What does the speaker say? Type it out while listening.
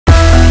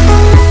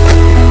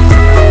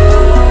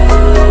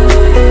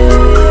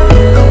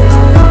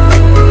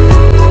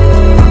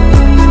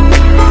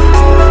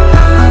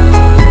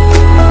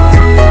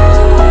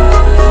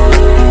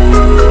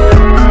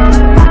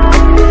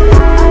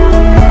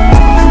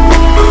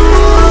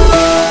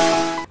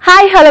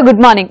Hello good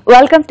morning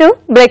welcome to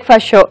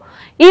breakfast show.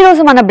 ఈ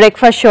రోజు మన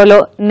బ్రేక్ఫాస్ట్ షోలో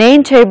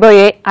నేను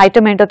చేయబోయే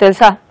ఐటమ్ ఏంటో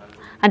తెలుసా?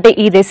 అంటే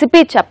ఈ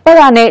రెసిపీ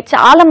చెప్పగానే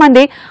చాలా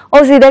మంది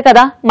ఇదే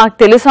కదా మాకు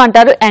తెలుసు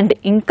అంటారు. అండ్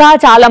ఇంకా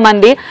చాలా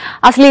మంది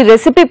అసలు ఈ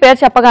రెసిపీ పేరు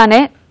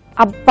చెప్పగానే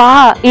అబ్బా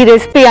ఈ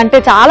రెసిపీ అంటే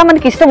చాలా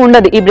మందికి ఇష్టం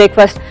ఉండదు ఈ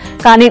బ్రేక్ఫాస్ట్.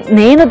 కానీ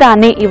నేను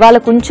దాన్ని ఇవాళ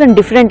కొంచెం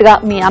డిఫరెంట్గా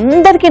మీ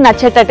అందరికీ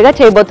నచ్చేటట్టుగా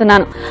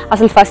చేయబోతున్నాను.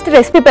 అసలు ఫస్ట్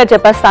రెసిపీ పేరు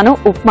చెప్పేస్తాను,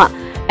 ఉప్మా.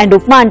 అండ్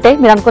ఉప్మా అంటే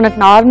మీరు అనుకున్నట్టు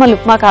నార్మల్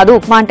ఉప్మా కాదు.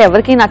 ఉప్మా అంటే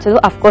ఎవరికీ నచ్చదు,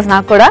 అఫ్ కోర్స్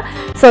నాకు కూడా.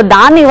 సో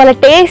దాన్ని ఇవాళ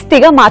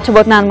టేస్టీగా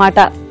మార్చబోతున్నాను అనమాట.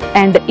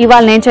 అండ్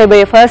ఇవాళ నేను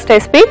చేయబోయే ఫస్ట్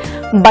రెసిపీ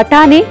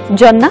బఠానీ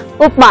జొన్న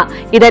ఉప్మా.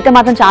 ఇదైతే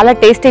మాత్రం చాలా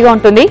టేస్టీగా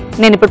ఉంటుంది.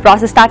 నేను ఇప్పుడు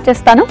ప్రాసెస్ స్టార్ట్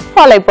చేస్తాను,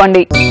 ఫాలో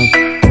అయిపోండి.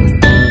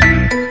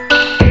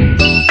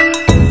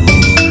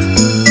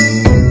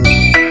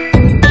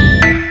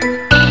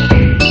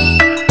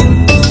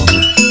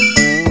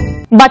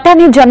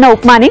 బఠానీ జొన్న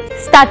ఉప్మాని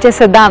స్టార్ట్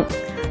చేసేద్దాం.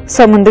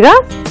 సో ముందుగా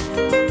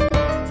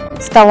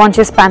స్టవ్ ఆన్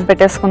చేసి ప్యాన్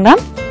పెట్టేసుకుందాం.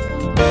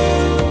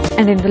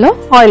 అండ్ ఇందులో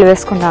ఆయిల్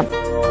వేసుకుందాం.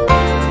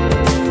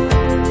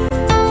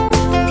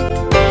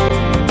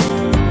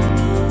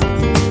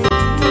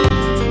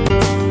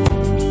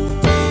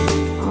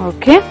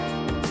 ఓకే,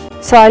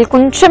 సో ఆయిల్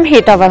కొంచెం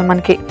హీట్ అవ్వాలి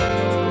మనకి.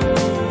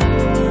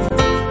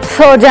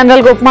 సో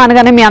జనరల్గా ఉప్మా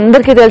అనగానే మీ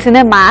అందరికీ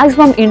తెలిసిందే,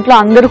 మాక్సిమం ఇంట్లో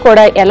అందరూ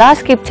కూడా ఎలా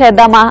స్కిప్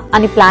చేద్దామా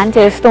అని ప్లాన్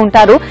చేస్తూ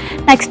ఉంటారు.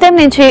 నెక్స్ట్ టైం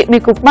నుంచి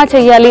మీకు ఉప్మా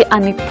చేయాలి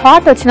అని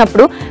థాట్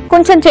వచ్చినప్పుడు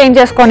కొంచెం చేంజ్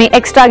చేసుకొని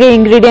ఎక్స్ట్రాగా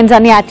ఇంగ్రీడియంట్స్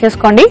అన్ని యాడ్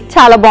చేసుకోండి,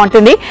 చాలా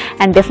బాగుంటుంది.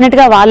 అండ్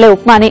డెఫినెట్గా వాళ్ళే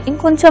ఉప్మాని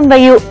ఇంకొంచెం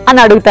వెయ్యు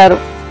అని అడుగుతారు.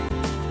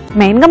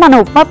 మెయిన్గా మన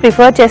ఉప్మా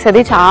ప్రిఫర్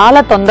చేసేది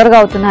చాలా తొందరగా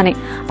అవుతుందని.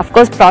 అఫ్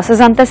కోర్స్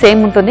ప్రాసెస్ అంతా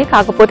సేమ్ ఉంటుంది,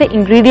 కాకపోతే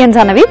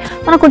ఇంగ్రీడియంట్స్ అనేవి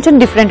మనం కొంచెం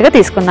డిఫరెంట్గా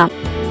తీసుకుందాం.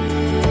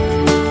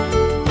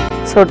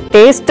 సో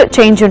టేస్ట్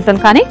చేంజ్ ఉంటుంది,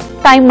 కానీ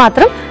టైం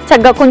మాత్రం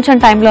చక్కగా కొంచెం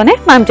టైంలోనే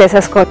మనం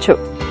చేసేసుకోవచ్చు.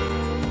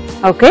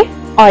 ఓకే,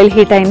 ఆయిల్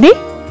హీట్ అయింది.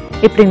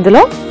 ఇప్పుడు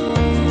ఇందులో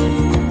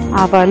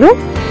ఆవాలు,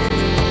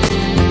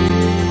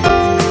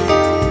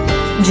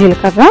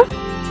 జీలకర్ర,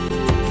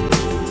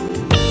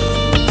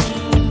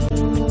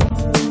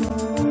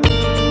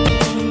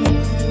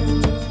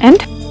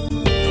 అండ్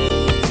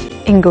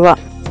ఇంగువ,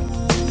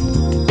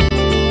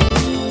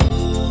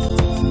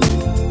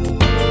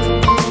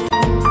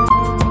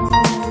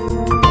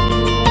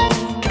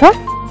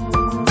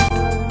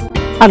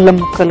 అల్లం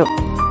ముక్కలు,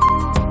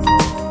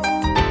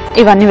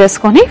 ఇవన్నీ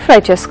వేసుకొని ఫ్రై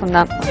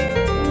చేసుకుందాం.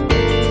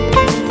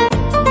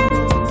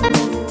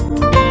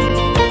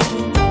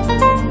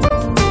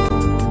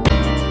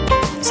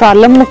 సో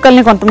అల్లం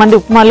ముక్కల్ని కొంతమంది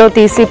ఉప్మాలో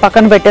తీసి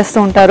పక్కన పెట్టేస్తూ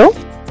ఉంటారు.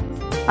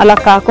 అలా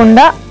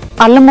కాకుండా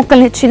అల్లం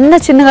ముక్కల్ని చిన్న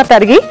చిన్నగా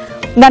తరిగి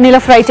దాన్ని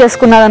ఇలా ఫ్రై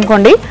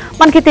చేసుకున్నారనుకోండి,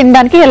 మనకి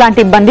తినడానికి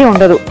ఎలాంటి ఇబ్బంది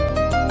ఉండదు.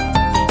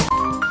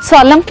 సో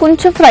అల్లం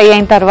కొంచెం ఫ్రై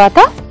అయిన తర్వాత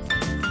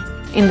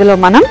ఇందులో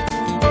మనం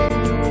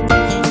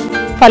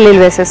పల్లీలు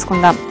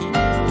వేసేసుకుందాం.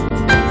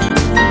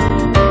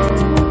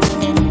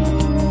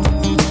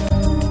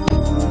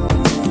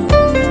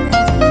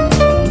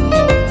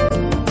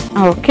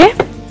 ఓకే,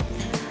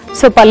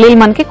 సో పల్లీలు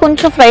మనకి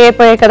కొంచెం ఫ్రై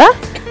అయిపోయాయి కదా.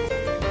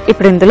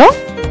 ఇప్పుడు ఇందులో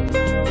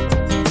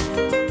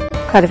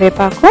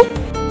కరివేపాకు,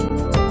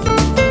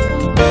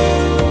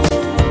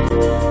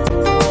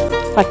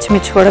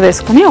 పచ్చిమిర్చి కూడా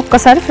వేసుకుని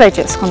ఒక్కసారి ఫ్రై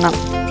చేసుకుందాం.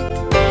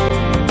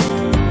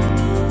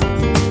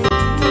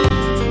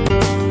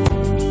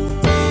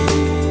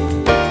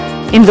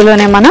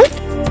 ఇందులోనే మనం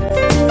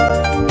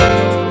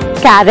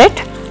క్యారెట్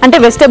అంటే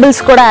వెజిటబుల్స్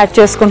కూడా యాడ్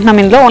చేసుకుంటున్నాం.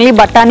 ఇందులో ఓన్లీ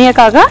బఠానీయే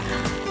కాగా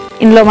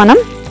ఇందులో మనం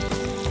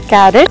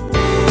క్యారెట్,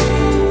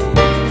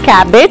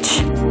 క్యాబేజ్.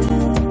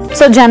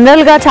 సో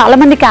జనరల్గా చాలా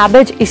మంది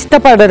క్యాబేజ్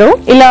ఇష్టపడరు.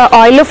 ఇలా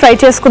ఆయిల్లో ఫ్రై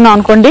చేసుకున్నాం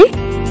అనుకోండి,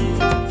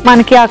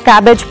 మనకి ఆ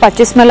క్యాబేజ్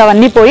పచ్చి స్మెల్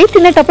అవన్నీ పోయి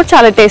తినేటప్పుడు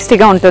చాలా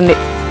టేస్టీగా ఉంటుంది.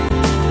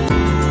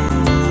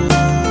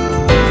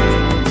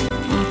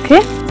 ఓకే,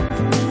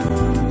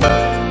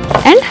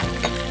 అండ్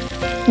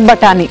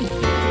బఠానీ.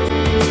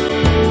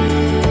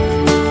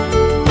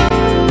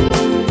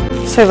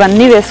 సో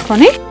ఇవన్నీ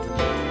వేసుకొని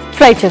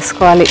ఫ్రై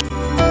చేసుకోవాలి.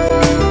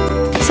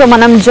 సో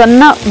మనం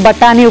జొన్న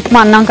బఠానీ ఉప్మా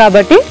అన్నాం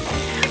కాబట్టి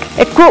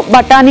ఎక్కువ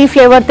బఠానీ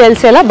ఫ్లేవర్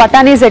తెలిసేలా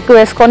బఠానీస్ ఎక్కువ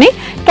వేసుకొని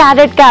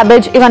క్యారెట్,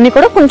 క్యాబేజ్ ఇవన్నీ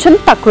కూడా కొంచెం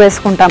తక్కువ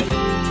వేసుకుంటాం.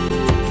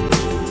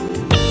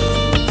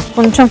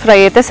 కొంచెం ఫ్రై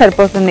అయితే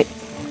సరిపోతుంది,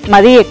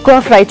 మరీ ఎక్కువ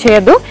ఫ్రై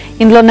చేయొద్దు,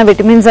 ఇందులో ఉన్న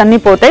విటమిన్స్ అన్నీ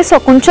పోతాయి. సో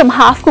కొంచెం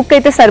హాఫ్ కుక్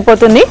అయితే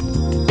సరిపోతుంది.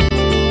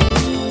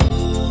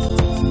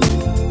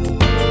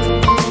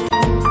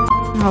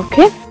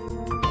 ఓకే,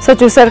 సో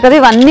చూసారు కదా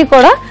ఇవన్నీ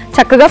కూడా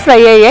చక్కగా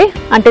ఫ్రై అయ్యాయి,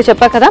 అంటే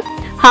చెప్పా కదా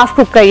హాఫ్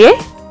కుక్ అయ్యాయి.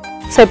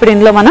 సో ఇప్పుడు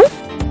ఇందులో మనం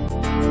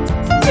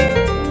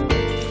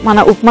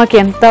మన ఉప్మాకి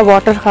ఎంత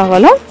వాటర్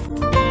కావాలో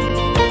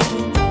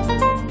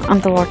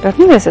అంత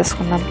వాటర్ని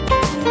వేసేసుకుందాం.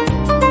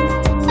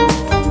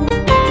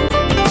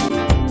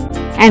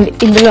 అండ్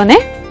ఇందులోనే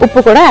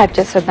ఉప్పు కూడా యాడ్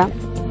చేసేద్దాం.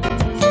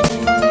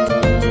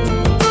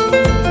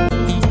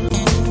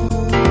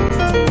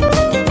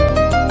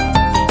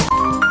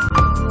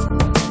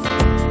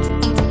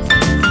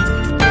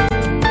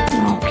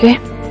 ఓకే,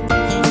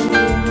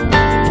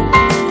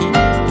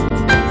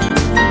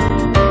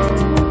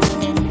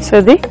 సో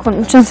ఇది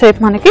కొంచెం సేపు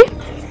మనకి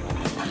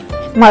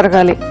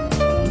మరగాలి.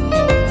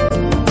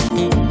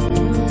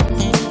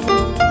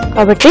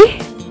 కాబట్టి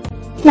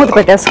మూత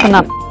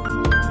పెట్టేసుకుందాం.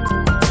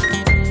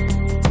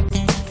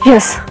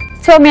 ఎస్,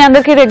 సో మీ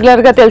అందరికీ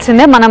రెగ్యులర్గా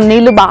తెలిసిందే, మనం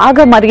నీళ్లు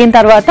బాగా మరిగిన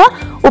తర్వాత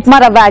ఉప్మా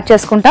రవ్వ యాడ్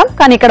చేసుకుంటాం,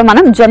 కానీ ఇక్కడ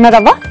మనం జొన్న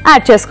రవ్వ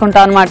యాడ్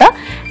చేసుకుంటాం అనమాట.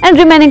 అండ్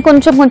రిమైనింగ్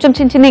కొంచెం కొంచెం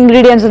చిన్న చిన్న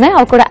ఇంగ్రీడియంట్స్ ఉన్నాయి,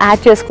 అవి కూడా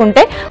యాడ్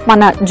చేసుకుంటే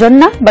మన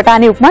జొన్న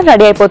బఠానీ ఉప్మా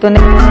రెడీ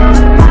అయిపోతుంది.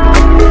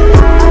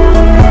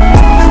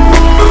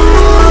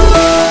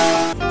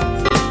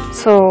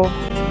 సో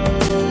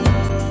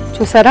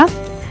చూసారా,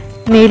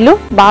 నీళ్లు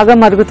బాగా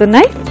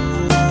మరుగుతున్నాయి.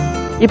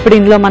 ఇప్పుడు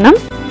ఇందులో మనం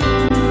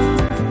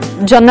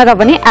జొన్న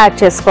రవ్వని యాడ్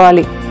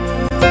చేసుకోవాలి.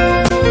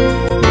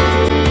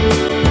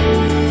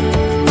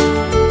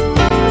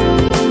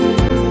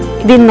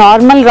 ఇది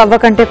నార్మల్ రవ్వ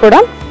కంటే కూడా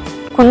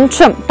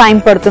కొంచెం టైం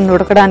పడుతుంది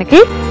ఉడకడానికి.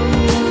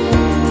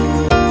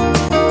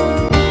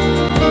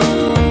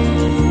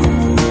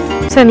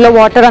 సో ఇందులో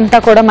వాటర్ అంతా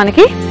కూడా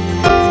మనకి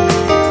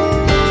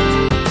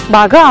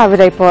బాగా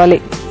ఆవిరైపోవాలి.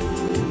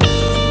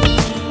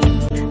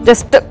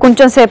 జస్ట్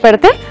కొంచెం సేపు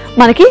పెడితే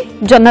మనకి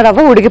జొన్న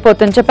రవ్వ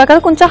ఉడికిపోతుంది. చెప్పా కదా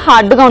కొంచెం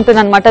హార్డ్గా ఉంటుంది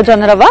అనమాట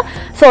జొన్న రవ్వ.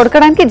 సో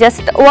ఉడకడానికి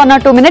జస్ట్ 1 or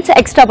 2 minutes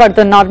ఎక్స్ట్రా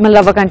పడుతుంది నార్మల్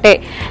రవ్వ కంటే.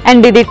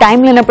 అండ్ ఇది టైం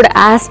లేనప్పుడు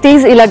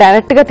యాస్టీజ్ ఇలా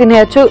డైరెక్ట్గా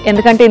తినేయచ్చు,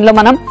 ఎందుకంటే ఇందులో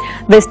మనం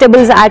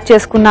వెజిటేబుల్స్ యాడ్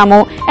చేసుకున్నాము.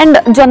 అండ్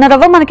జొన్న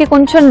రవ్వ మనకి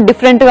కొంచెం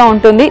డిఫరెంట్గా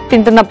ఉంటుంది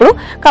తింటున్నప్పుడు,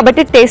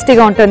 కాబట్టి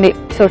టేస్టీగా ఉంటుంది.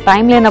 సో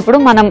టైం లేనప్పుడు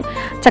మనం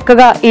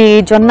చక్కగా ఈ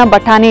జొన్న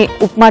బఠానీ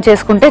ఉప్మా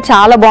చేసుకుంటే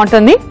చాలా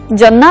బాగుంటుంది.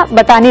 జొన్న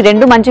బఠానీ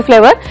రెండు మంచి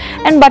ఫ్లేవర్.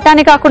 అండ్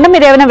బఠానీ కాకుండా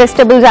మీరు ఏమైనా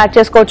వెజిటేబుల్స్ యాడ్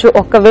చేసుకోవచ్చు.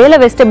 ఒకవేళ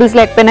వెజిటేబుల్స్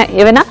లేకపోయినా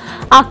ఏమైనా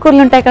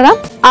ఆకుకూరలు ఉంటాయి కదా,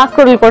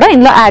 ఆకుకూరలు కూడా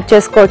ఇందులో యాడ్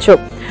చేసుకోవచ్చు.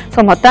 సో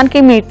మొత్తానికి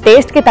మీ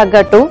టేస్ట్కి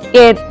తగ్గట్టు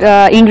ఏ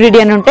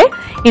ఇంగ్రీడియంట్ ఉంటే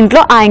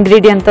ఇంట్లో ఆ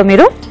ఇంగ్రీడియంట్తో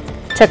మీరు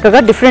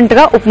చక్కగా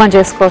డిఫరెంట్గా ఉప్మా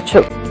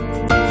చేసుకోవచ్చు.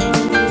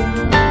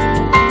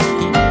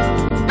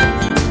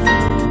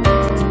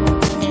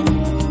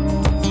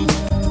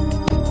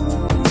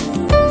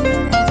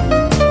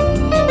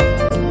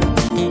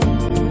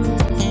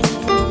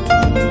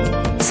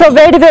 సో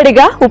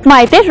వేడివేడిగా ఉప్మా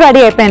అయితే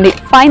రెడీ అయిపోయింది.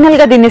 ఫైనల్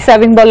గా దీన్ని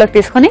సర్వింగ్ బౌల్ లోకి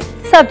తీసుకొని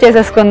సర్వ్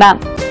చేసేసుకుందాం.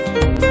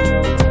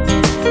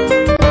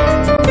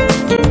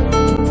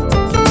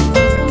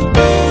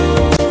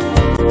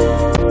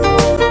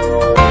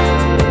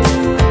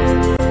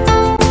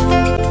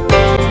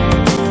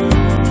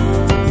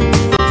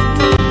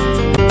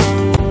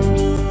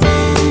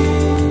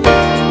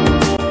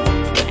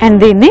 అండ్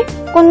దీన్ని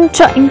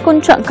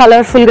ఇంకొంచెం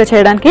కలర్ఫుల్ గా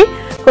చేయడానికి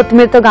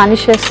కొత్తిమీరతో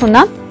గార్నిష్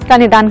చేసుకుందాం.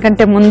 కానీ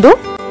దానికంటే ముందు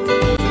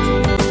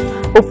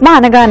ఉప్మా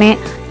అనగానే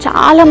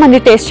చాలా మంది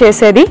టేస్ట్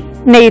చేసేది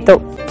నెయ్యితో,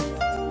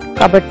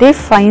 కాబట్టి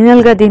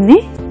ఫైనల్ గా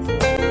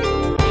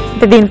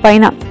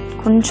దీనిపైన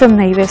కొంచెం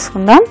నెయ్యి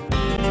వేసుకుందాం.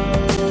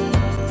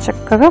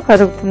 చక్కగా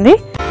కరుగుతుంది.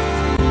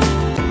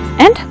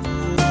 అండ్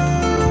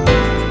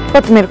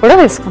కొత్తిమీర కూడా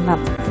వేసుకుందాం.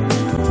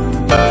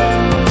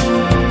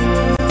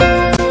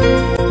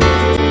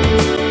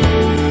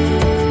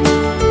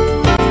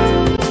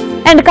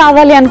 అండ్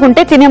కావాలి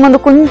అనుకుంటే తినే ముందు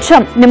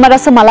కొంచెం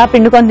నిమ్మరసం అలా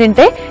పిండుకొని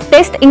తింటే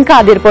టేస్ట్ ఇంకా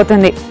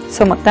అదిరిపోతుంది.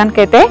 సో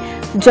మొత్తానికైతే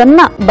జొన్న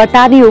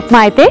బఠానీ ఉప్మా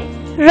అయితే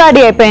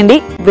రెడీ అయిపోయింది.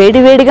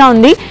 వేడివేడిగా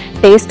ఉంది,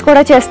 టేస్ట్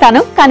కూడా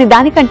చేస్తాను. కానీ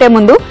దానికంటే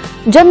ముందు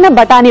జొన్న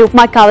బఠానీ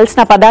ఉప్మాకి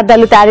కావాల్సిన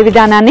పదార్థాలు తయారీ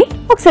విధానాన్ని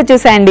ఒకసారి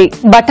చూసేయండి.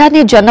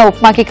 బఠానీ జొన్న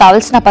ఉప్మాకి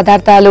కావాల్సిన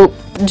పదార్థాలు: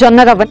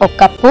 జొన్న రవ్వ 1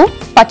 కప్పు,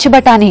 పచ్చి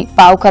బఠానీ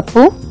 1/2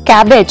 cup,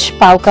 cabbage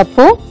 1/2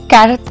 cup,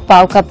 carrot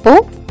 1/2 cup,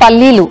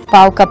 పల్లీలు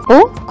 1/2 కప్పు,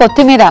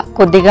 కొత్తిమీర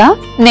కొద్దిగా,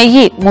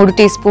 నెయ్యి 3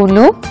 టీ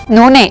స్పూన్లు,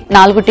 నూనె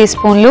 4 టీ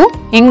స్పూన్లు,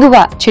 ఇంగువ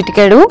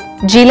చిటికెడు,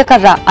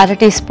 జీలకర్ర 1/2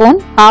 టీ స్పూన్,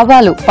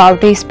 ఆవాలు 1/2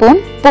 టీ స్పూన్,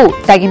 ఉప్పు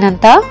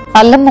తగినంత,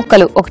 అల్లం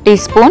ముక్కలు 1 టీ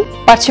స్పూన్,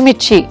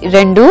 పచ్చిమిర్చి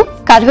 2,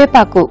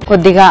 కరివేపాకు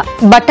కొద్దిగా.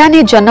 బఠానీ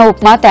జొన్న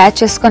ఉప్మా తయారు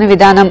చేసుకునే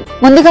విధానం: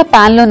 ముందుగా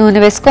పాన్ లో నూనె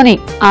వేసుకొని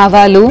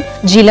ఆవాలు,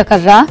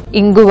 జీలకర్ర,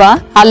 ఇంగువ,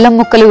 అల్లం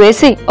ముక్కలు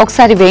వేసి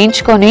ఒకసారి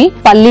వేయించుకొని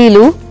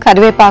పల్లీలు,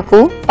 కరివేపాకు,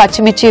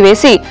 పచ్చిమిర్చి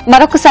వేసి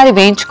మరొకసారి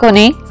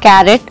వేయించుకొని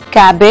క్యారెట్,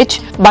 క్యాబేజ్,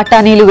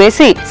 బఠానీలు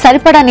వేసి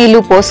సరిపడా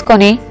నీళ్లు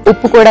పోసుకొని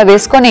ఉప్పు కూడా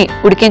వేసుకొని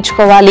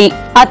ఉడికించుకోవాలి.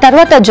 ఆ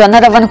తర్వాత జొన్న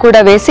రవ్వను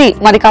కూడా వేసి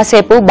మరి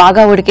కాసేపు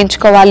బాగా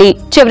ఉడికించుకోవాలి.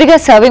 చివరిగా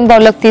సర్వింగ్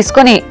బౌల్ లోకి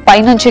తీసుకొని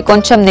పైనుంచి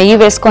కొంచెం నెయ్యి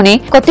వేసుకొని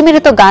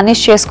కొత్తిమీరతో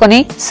గార్నిష్ చేసుకొని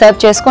సర్వ్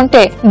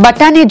చేసుకుంటే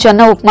బఠానీ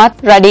జొన్న ఉప్మా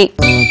రెడీ.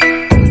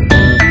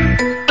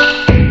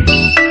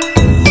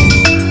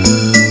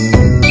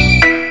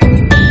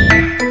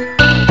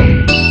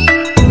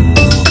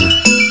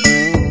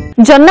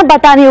 జొన్న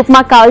బఠానీ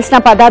ఉప్మా కావాల్సిన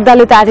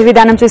పదార్థాలు తయారీ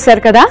విధానం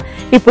చూశారు కదా.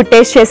 ఇప్పుడు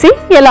టేస్ట్ చేసి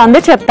ఎలా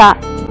ఉందో చెప్తా.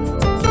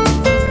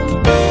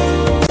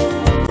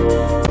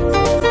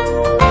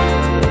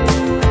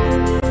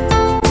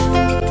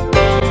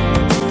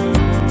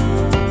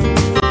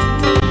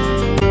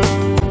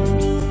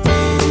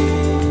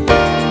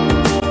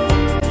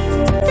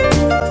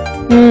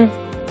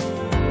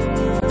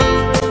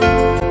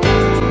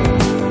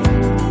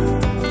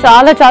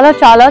 చాలా చాలా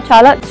చాలా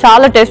చాలా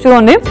చాలా టేస్టీగా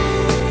ఉంది.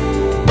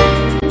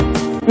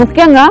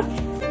 ముఖ్యంగా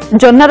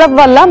జొన్న రవ్వ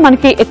వల్ల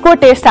మనకి ఎక్కువ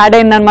టేస్ట్ యాడ్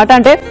అయిందనమాట.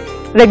 అంటే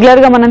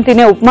రెగ్యులర్ గా మనం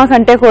తినే ఉప్మా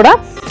కంటే కూడా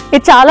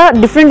ఇది చాలా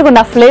డిఫరెంట్ గా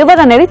ఉంది. ఆ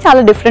ఫ్లేవర్ అనేది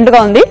చాలా డిఫరెంట్ గా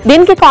ఉంది.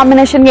 దీనికి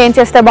కాంబినేషన్ గా ఏం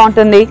చేస్తే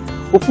బాగుంటుంది?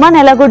 ఉప్మాని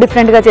ఎలాగో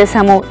డిఫరెంట్ గా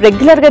చేసాము,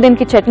 రెగ్యులర్ గా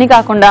దీనికి చట్నీ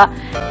కాకుండా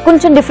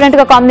కొంచెం డిఫరెంట్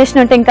గా కాంబినేషన్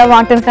ఉంటే ఇంకా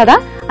బాగుంటుంది కదా.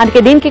 అందుకే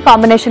దీనికి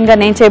కాంబినేషన్ గా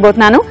నేను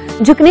చేయబోతున్నాను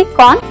జుక్నీ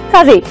కార్న్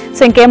కర్రీ.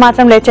 సో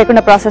ఇంకేమాత్రం లేట్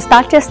చేయకుండా ప్రాసెస్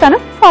స్టార్ట్ చేస్తాను,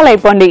 ఫాలో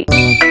అయిపోండి.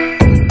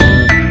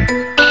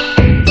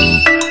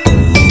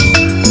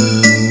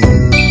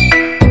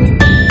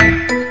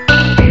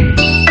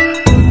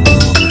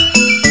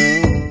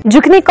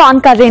 జుక్నీ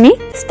కార్న్ కర్రీని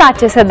స్టార్ట్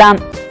చేసేద్దాం.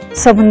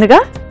 సో ముందుగా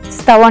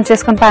స్టవ్ ఆన్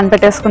చేసుకుని పాన్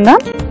పెట్టేసుకుందాం.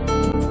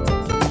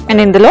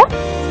 అండ్ ఇందులో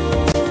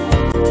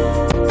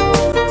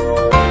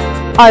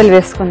ఆయిల్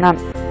వేసుకుందాం.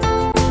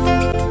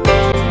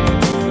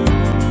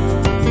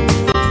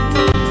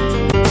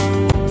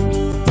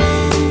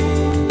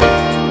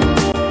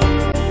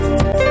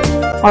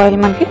 ఆయిల్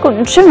మనకి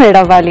కొంచెం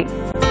వేడవ్వాలి.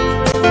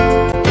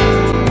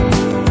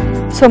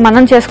 సో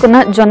మనం చేసుకున్న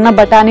జొన్న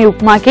బఠానీ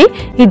ఉప్మాకి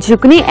ఈ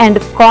జుక్నీ అండ్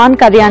కార్న్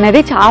కర్రీ అనేది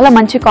చాలా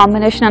మంచి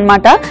కాంబినేషన్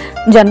అనమాట.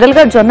 జనరల్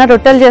గా జొన్న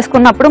రొట్టెలు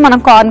చేసుకున్నప్పుడు మనం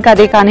కార్న్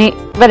కర్రీ కానీ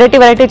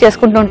వెరైటీ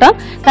చేసుకుంటూ ఉంటాం,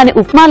 కానీ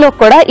ఉప్మాలో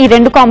కూడా ఈ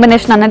రెండు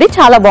కాంబినేషన్ అనేది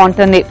చాలా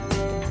బాగుంటుంది.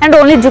 అండ్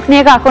ఓన్లీ జుక్నీ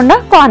కాకుండా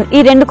కార్న్,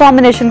 ఈ రెండు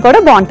కాంబినేషన్ కూడా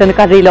బాగుంటుంది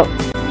కర్రీలో.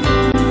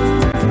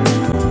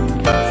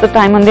 సో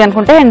టైం ఉంది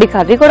అనుకుంటే అండ్ ఈ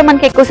కర్రీ కూడా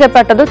మనకి ఎక్కువసేపు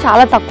పట్టదు,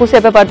 చాలా తక్కువ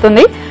సేపే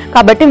పడుతుంది.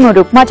 కాబట్టి మీరు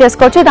ఉప్మా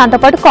చేసుకోవచ్చు,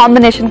 దాంతోపాటు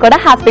కాంబినేషన్ కూడా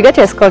హ్యాపీగా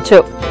చేసుకోవచ్చు.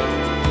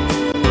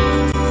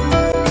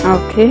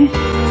 ఓకే,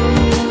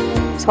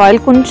 సో ఆయిల్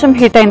కొంచెం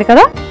హీట్ అయింది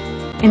కదా,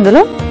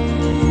 ఇందులో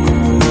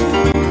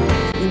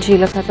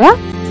జీలకర్ర,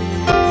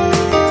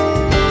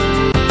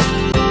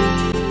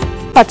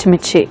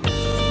 పచ్చిమిర్చి,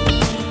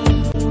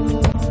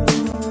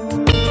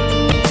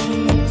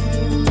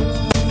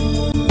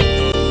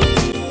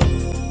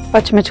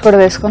 పచ్చిమిర్చి కూడా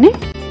వేసుకొని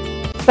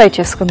ఫ్రై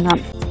చేసుకుందాం.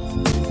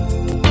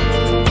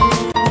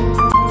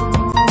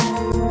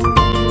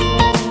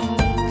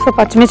 సో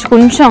పచ్చిమిర్చి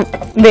కొంచెం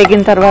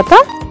వేగిన తర్వాత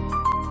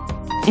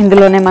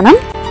ఇందులోనే మనం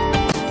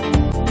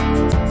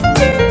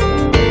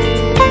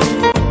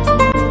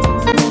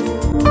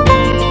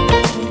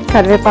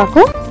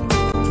కరివేపాకు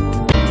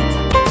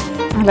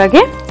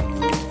అలాగే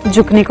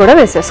జుక్నీ కూడా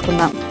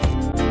వేసేసుకుందాం.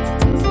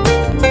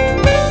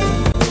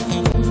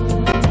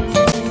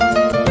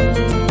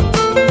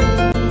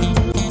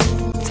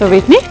 సో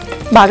వీటిని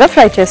బాగా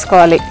ఫ్రై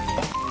చేసుకోవాలి.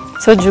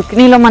 సో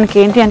జుక్నీలో మనకి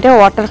ఏంటి అంటే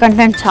వాటర్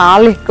కంటెంట్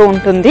చాలా ఎక్కువ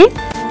ఉంటుంది.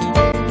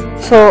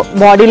 సో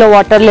బాడీలో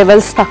వాటర్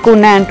లెవెల్స్ తక్కువ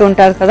ఉన్నాయంటూ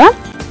ఉంటారు కదా,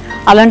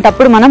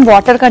 అలాంటప్పుడు మనం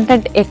వాటర్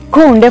కంటెంట్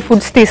ఎక్కువ ఉండే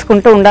ఫుడ్స్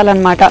తీసుకుంటూ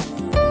ఉండాలన్నమాట.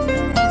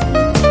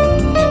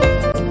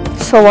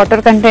 సో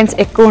వాటర్ కంటెంట్స్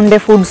ఎక్కువ ఉండే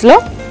ఫుడ్స్లో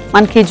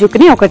మనకి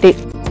జుక్నీ ఒకటి.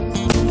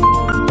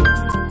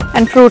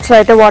 అండ్ ఫ్రూట్స్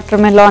అయితే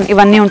వాటర్ మెలాన్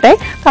ఇవన్నీ ఉంటాయి,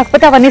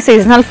 కాకపోతే అవన్నీ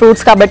సీజనల్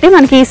ఫ్రూట్స్ కాబట్టి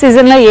మనకి ఈ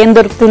సీజన్లో ఏం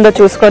దొరుకుతుందో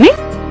చూసుకొని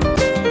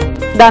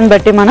దాన్ని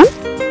బట్టి మనం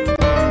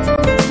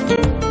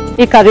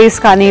ఈ కర్రీస్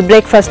కానీ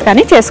బ్రేక్ఫాస్ట్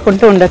కానీ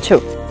చేసుకుంటూ ఉండొచ్చు.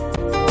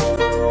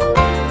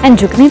 అండ్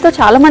జుక్నీతో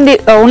చాలా మంది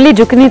ఓన్లీ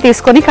జుక్నీ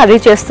తీసుకొని కర్రీ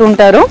చేస్తూ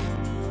ఉంటారు.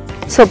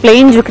 సో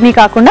ప్లెయిన్ జుక్నీ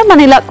కాకుండా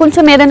మనం ఇలా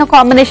కొంచెం ఏదైనా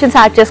కాంబినేషన్స్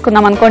యాడ్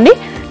చేసుకున్నాం అనుకోండి,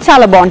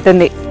 చాలా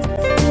బాగుంటుంది.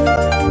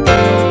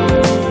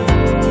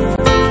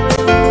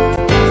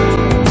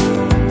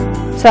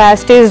 సో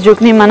యాజ్ ఇట్ ఈజ్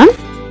జుక్నీ మనం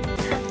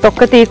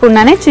తొక్క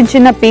తీయకుండానే చిన్న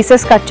చిన్న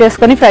పీసెస్ కట్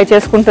చేసుకొని ఫ్రై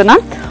చేసుకుంటున్నాం.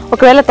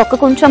 ఒకవేళ తొక్క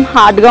కొంచెం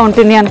హార్డ్గా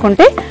ఉంటుంది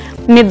అనుకుంటే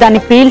మీరు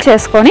దాన్ని పీల్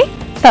చేసుకొని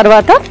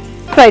తర్వాత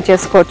ఫ్రై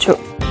చేసుకోవచ్చు,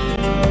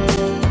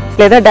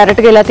 లేదా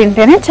డైరెక్ట్గా ఇలా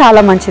తింటేనే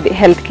చాలా మంచిది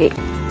హెల్త్కి.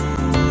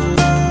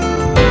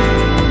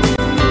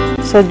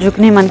 సో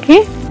జుక్నీ మనకి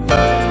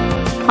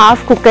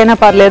హాఫ్ కుక్ అయినా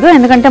పర్లేదు,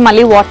 ఎందుకంటే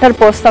మళ్ళీ వాటర్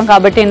పోస్తాం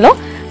కాబట్టి ఇందులో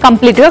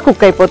కంప్లీట్గా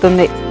కుక్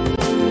అయిపోతుంది.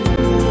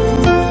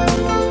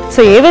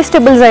 సో ఏ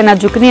వెజిటేబుల్స్ అయినా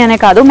జుక్నీ అనే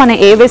కాదు, మనం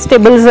ఏ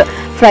వెజిటేబుల్స్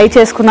ఫ్రై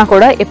చేసుకున్నా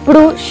కూడా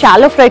ఎప్పుడు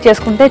షాలో ఫ్రై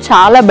చేసుకుంటే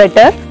చాలా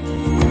బెటర్.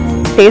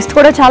 టేస్ట్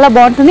కూడా చాలా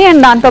బాగుంటుంది.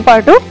 అండ్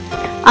దాంతోపాటు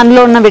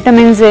అందులో ఉన్న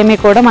విటమిన్స్ ఏమీ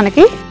కూడా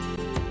మనకి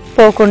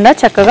పోకుండా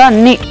చక్కగా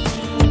అన్నీ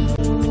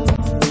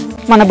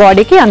మన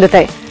బాడీకి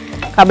అందుతాయి.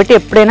 కాబట్టి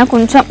ఎప్పుడైనా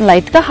కొంచెం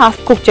లైట్గా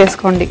హాఫ్ కుక్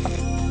చేసుకోండి.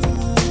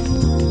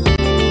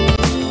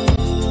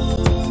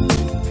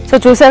 సో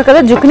చూసారు కదా,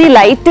 జుక్నీ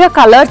లైట్గా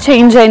కలర్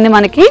చేంజ్ అయింది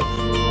మనకి.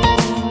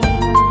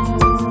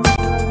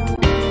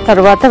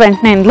 తర్వాత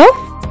వెంటనే ఇందులో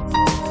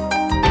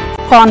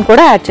కార్న్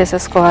కూడా యాడ్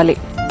చేసేసుకోవాలి,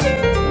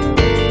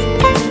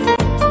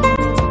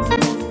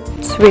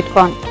 స్వీట్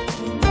కార్న్.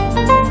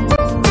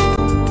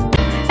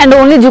 అండ్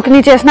ఓన్లీ జుక్నీ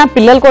చేసిన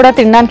పిల్లలు కూడా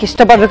తినడానికి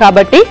ఇష్టపడరు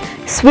కాబట్టి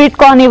స్వీట్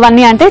కార్న్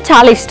ఇవన్నీ అంటే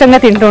చాలా ఇష్టంగా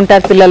తింటూ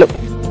ఉంటారు పిల్లలు.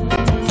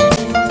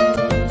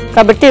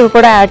 కాబట్టి ఇవి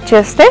కూడా యాడ్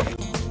చేస్తే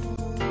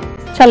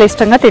చాలా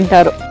ఇష్టంగా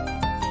తింటారు.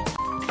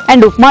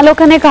 అండ్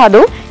ఉప్మాలోకనే కాదు,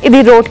 ఇది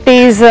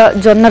రోటీస్,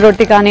 జొన్న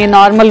రొట్టి కానీ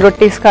నార్మల్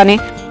రొటీస్ కానీ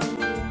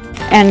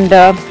అండ్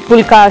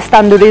పుల్కాస్,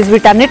 తందూరీస్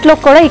వీటన్నిటిలో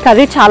కూడా ఈ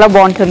కర్రీ చాలా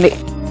బాగుంటుంది.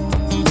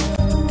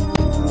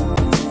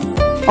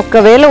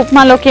 ఒకవేళ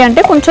ఉప్మాలోకి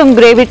అంటే కొంచెం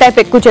గ్రేవీ టైప్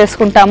ఎక్కువ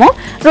చేసుకుంటాము,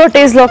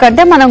 రోటీస్లో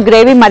కంటే మనం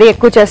గ్రేవీ మరీ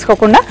ఎక్కువ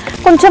చేసుకోకుండా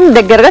కొంచెం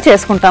దగ్గరగా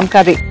చేసుకుంటాం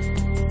కర్రీ.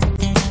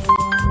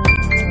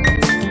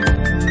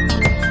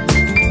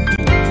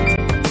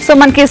 సో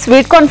మనకి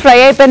స్వీట్ కార్న్ ఫ్రై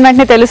అయిపోయిన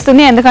వెంటనే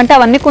తెలుస్తుంది, ఎందుకంటే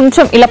అవన్నీ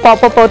కొంచెం ఇలా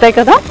పాపప్ అవుతాయి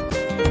కదా.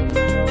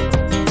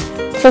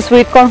 సో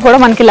స్వీట్ కార్న్ కూడా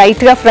మనకి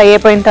లైట్గా ఫ్రై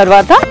అయిపోయిన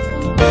తర్వాత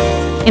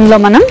ఇందులో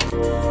మనం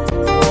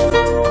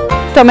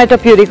టొమాటో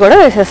ప్యూరీ కూడా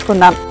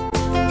వేసేసుకుందాం.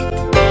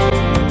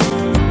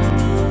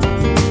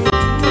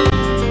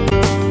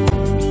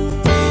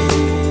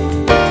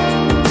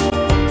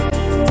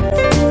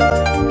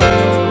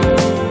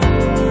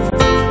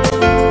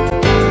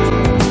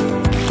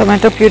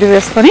 టొమాటో ప్యూరీ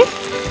వేసుకొని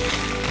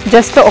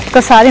జస్ట్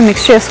ఒక్కసారి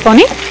మిక్స్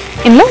చేసుకొని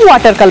ఇందులో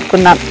వాటర్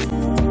కలుపుకుందాం.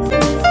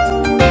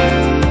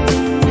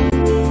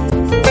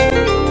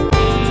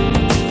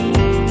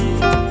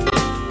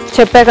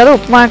 చెప్పా కదా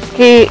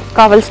ఉప్మాకి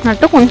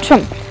కావలసినట్టు కొంచెం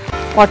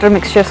వాటర్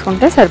మిక్స్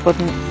చేసుకుంటే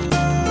సరిపోతుంది.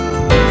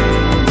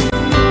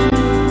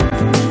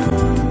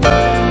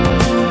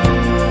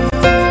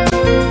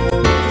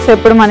 సో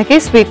ఇప్పుడు మనకి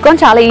స్వీట్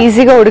కార్న్ చాలా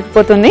ఈజీగా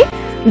ఉడికిపోతుంది.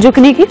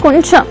 జుక్నీకి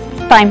కొంచెం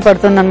టైం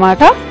పడుతుంది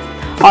అన్నమాట.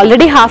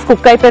 ఆల్రెడీ హాఫ్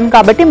కుక్ అయిపోయింది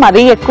కాబట్టి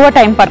మరీ ఎక్కువ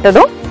టైం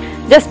పట్టదు.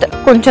 జస్ట్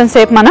కొంచెం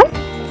సేపు మనం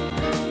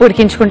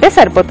ఉడికించుకుంటే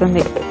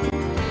సరిపోతుంది.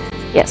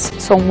 ఎస్,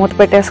 సో మూత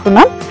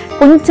పెట్టేసుకుందాం.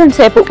 కొంచెం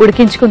సేపు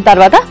ఉడికించుకున్న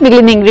తర్వాత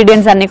మిగిలిన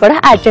ఇంగ్రీడియంట్స్ అన్ని కూడా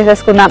యాడ్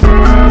చేసేసుకుందాం.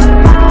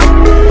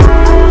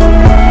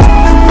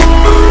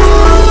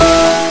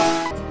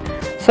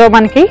 సో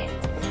మనకి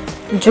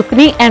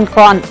జుక్నీ అండ్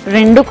కార్న్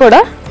రెండు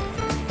కూడా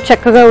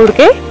చక్కగా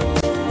ఉడికే.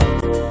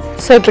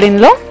 సో ఇప్పుడు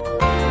ఇందులో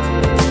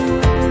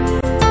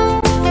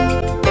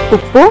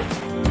ఉప్పు,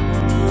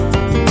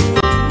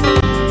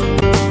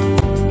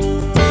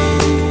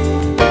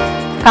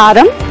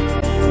 కారం,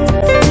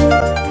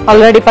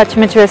 ఆల్రెడీ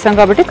పచ్చిమిర్చి వేసాం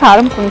కాబట్టి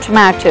కారం కొంచెం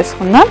యాడ్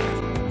చేసుకుందాం.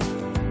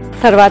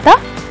 తర్వాత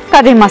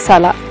కర్రీ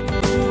మసాలా,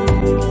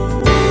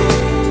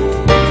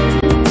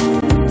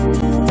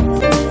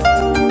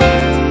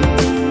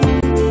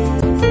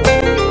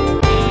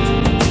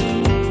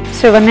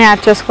 సో ఇవన్నీ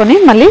యాడ్ చేసుకొని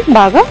మళ్ళీ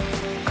బాగా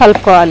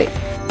కలుపుకోవాలి.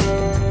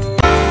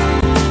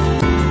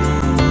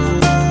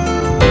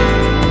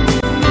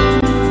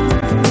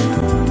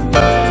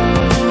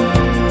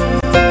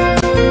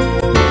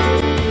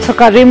 సో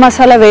కర్రీ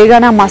మసాలా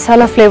వేయగానే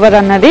మసాలా ఫ్లేవర్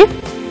అన్నది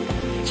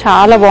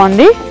చాలా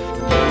బాగుంది.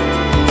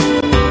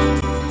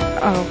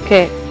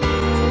 ఓకే,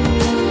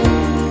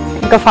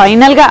 ఇంకా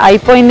ఫైనల్గా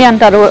అయిపోయింది అన్న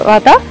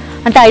తర్వాత,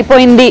 అంటే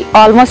అయిపోయింది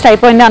ఆల్మోస్ట్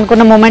అయిపోయింది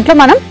అనుకున్న మూమెంట్లో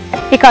మనం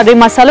ఈ కర్రీ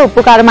మసాలా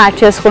ఉప్పు కారం యాడ్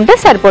చేసుకుంటే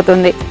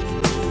సరిపోతుంది.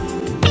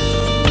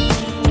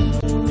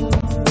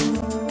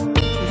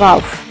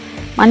 వావ్,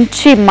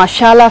 మంచి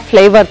మసాలా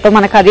ఫ్లేవర్తో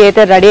మన కర్రీ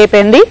అయితే రెడీ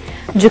అయిపోయింది.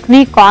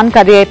 జుక్నీ కార్న్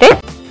కర్రీ అయితే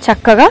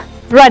చక్కగా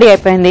రెడీ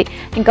అయిపోయింది.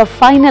 ఇంకా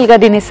ఫైనల్గా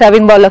దీన్ని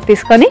సర్వింగ్ బౌల్లోకి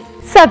తీసుకొని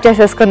సర్వ్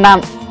చేసేసుకుందాం.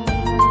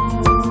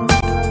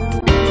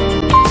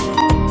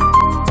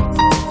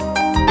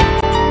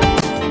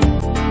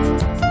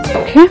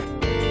 ఓకే,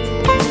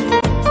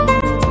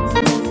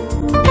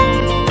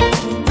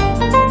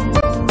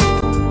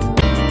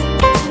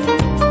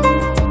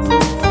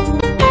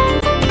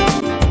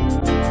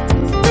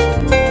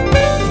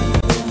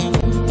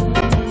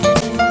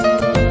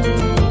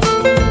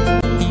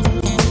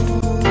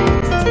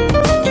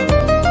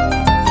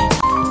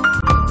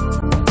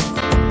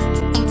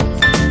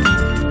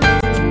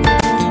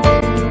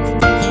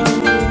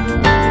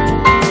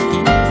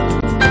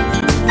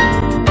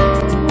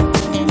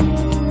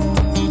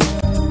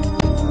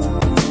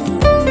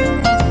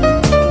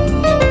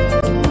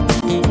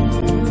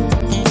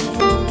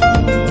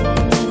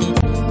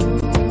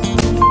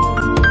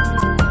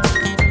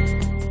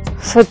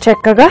 సో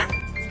చక్కగా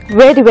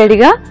వేడి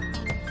వేడిగా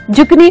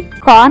జుక్నీ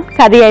కార్న్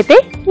కర్రీ అయితే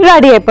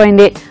రెడీ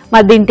అయిపోయింది.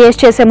 మరి దీన్ని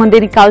టేస్ట్ చేసే ముందు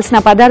దీనికి కావాల్సిన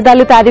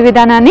పదార్థాలు, తయారీ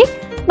విధానాన్ని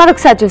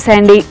మరొకసారి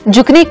చూసేయండి.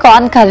 జుక్నీ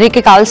కార్న్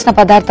కర్రీకి కావాల్సిన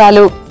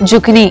పదార్థాలు: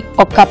 జుక్నీ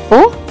 1 కప్పు,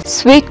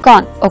 స్వీట్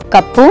కార్న్ 1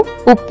 కప్పు,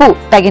 ఉప్పు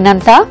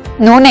తగినంత,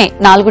 నూనె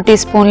 4 టీ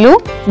స్పూన్లు,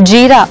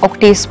 జీరా 1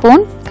 టీ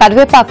స్పూన్,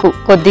 కరివేపాకు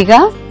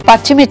కొద్దిగా,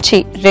 పచ్చిమిర్చి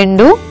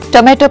 2,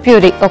 టొమాటో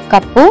ప్యూరీ 1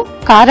 కప్పు,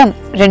 కారం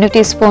 2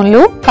 టీ స్పూన్లు,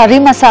 curry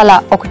masala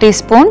 1 tea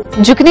spoon.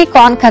 జుక్నీ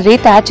corn curry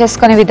తయారు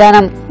చేసుకునే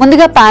విధానం: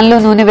 ముందుగా పాన్ లో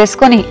నూనె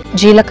వేసుకొని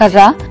జీలకర్ర,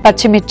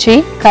 పచ్చిమిర్చి,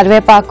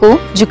 కరివేపాకు,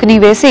 జుక్నీ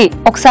వేసి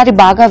ఒకసారి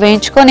బాగా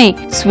వేయించుకొని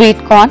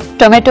స్వీట్ కార్న్,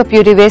 టొమాటో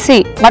ప్యూరీ వేసి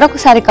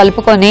మరొకసారి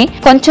కలుపుకొని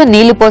కొంచెం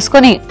నీళ్లు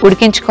పోసుకొని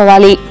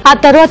ఉడికించుకోవాలి. ఆ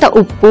తర్వాత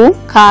ఉప్పు,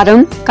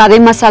 కారం, కర్రీ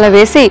మసాలా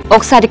వేసి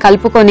ఒకసారి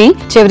కలుపుకొని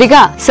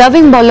చివరిగా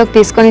సర్వింగ్ బౌల్ లోకి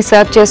తీసుకొని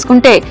సర్వ్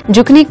చేసుకుంటే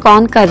జుక్నీ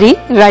కార్న్ కర్రీ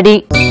రెడీ.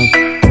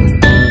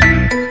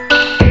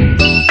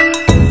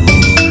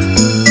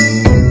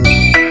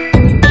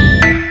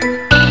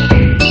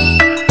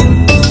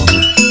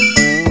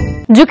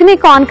 జుక్నీ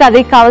కార్న్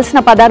కర్రీకి కావాల్సిన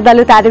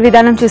పదార్థాలు, తయారీ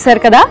విధానం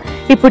చూశారు కదా.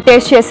 ఇప్పుడు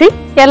టేస్ట్ చేసి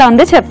ఎలా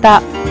ఉందో చెప్తా.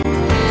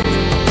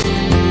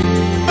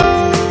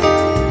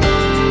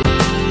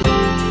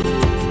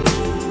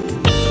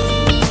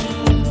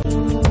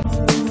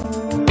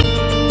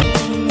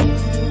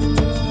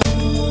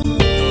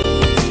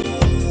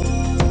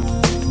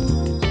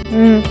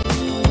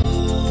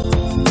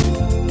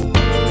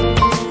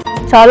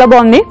 చాలా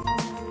బాగుంది.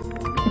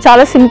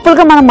 చాలా సింపుల్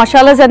గా మనం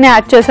మసాలాస్ అన్ని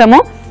యాడ్ చేసాము,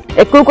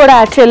 ఎక్కువ కూడా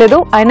యాడ్ చేయలేదు,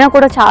 అయినా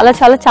కూడా చాలా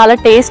చాలా చాలా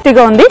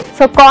టేస్టీగా ఉంది.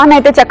 సో కార్న్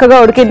అయితే చక్కగా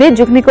ఉడికింది,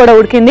 జుక్నీ కూడా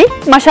ఉడికింది,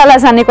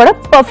 మసాలాస్ అన్ని కూడా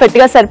పర్ఫెక్ట్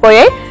గా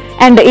సరిపోయాయి.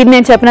 అండ్ ఇది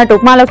నేను చెప్పినట్టు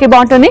ఉప్మాలోకి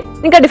బాగుంటుంది,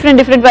 ఇంకా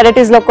డిఫరెంట్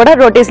వెరైటీస్ లో కూడా,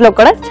 రోటీస్ లో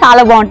కూడా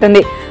చాలా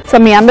బాగుంటుంది. సో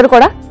మీ అందరూ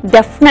కూడా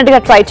డెఫినెట్ గా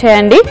ట్రై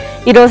చేయండి.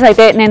 ఈ రోజు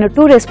అయితే నేను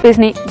 2 రెసిపీస్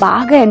ని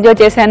బాగా ఎంజాయ్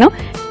చేశాను.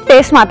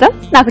 టేస్ట్ మాత్రం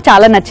నాకు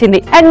చాలా నచ్చింది.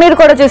 అండ్ మీరు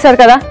కూడా చూసారు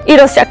కదా, ఈ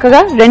రోజు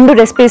చక్కగా 2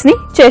 రెసిపీస్ ని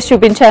చేసి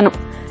చూపించాను.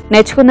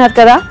 నేర్చుకున్నారు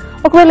కదా.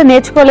 ఒకవేళ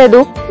నేర్చుకోలేదు,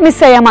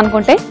 మిస్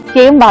అయ్యామనుకుంటే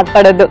ఏం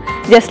బాధపడద్దు.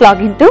 జస్ట్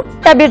లాగిన్ టు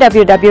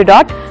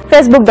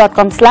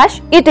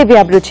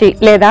www.facebook.com/etvabruchi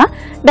లేదా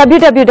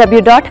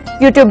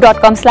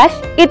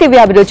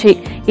www.youtube.com/etvabruchi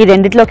ఈ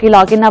రెండిట్లోకి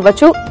లాగిన్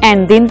అవ్వచ్చు.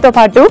 అండ్ దీంతో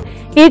పాటు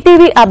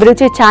ఈటీవీ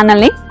అభిరుచి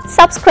ఛానల్ ని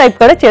సబ్స్క్రైబ్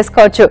కూడా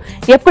చేసుకోవచ్చు.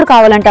 ఎప్పుడు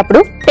కావాలంటే అప్పుడు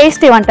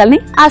టేస్టీ వంటల్ని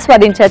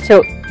ఆస్వాదించవచ్చు.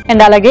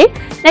 అండ్ అలాగే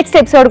నెక్స్ట్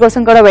ఎపిసోడ్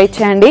కోసం కూడా వెయిట్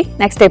చేయండి.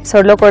 నెక్స్ట్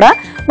ఎపిసోడ్ లో కూడా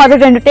మరో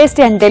 2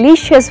 టేస్టీ అండ్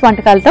డెలీషియస్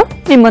వంటకాలతో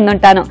మీ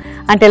ముందుంటాను.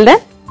 Until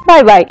then,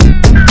 bye bye.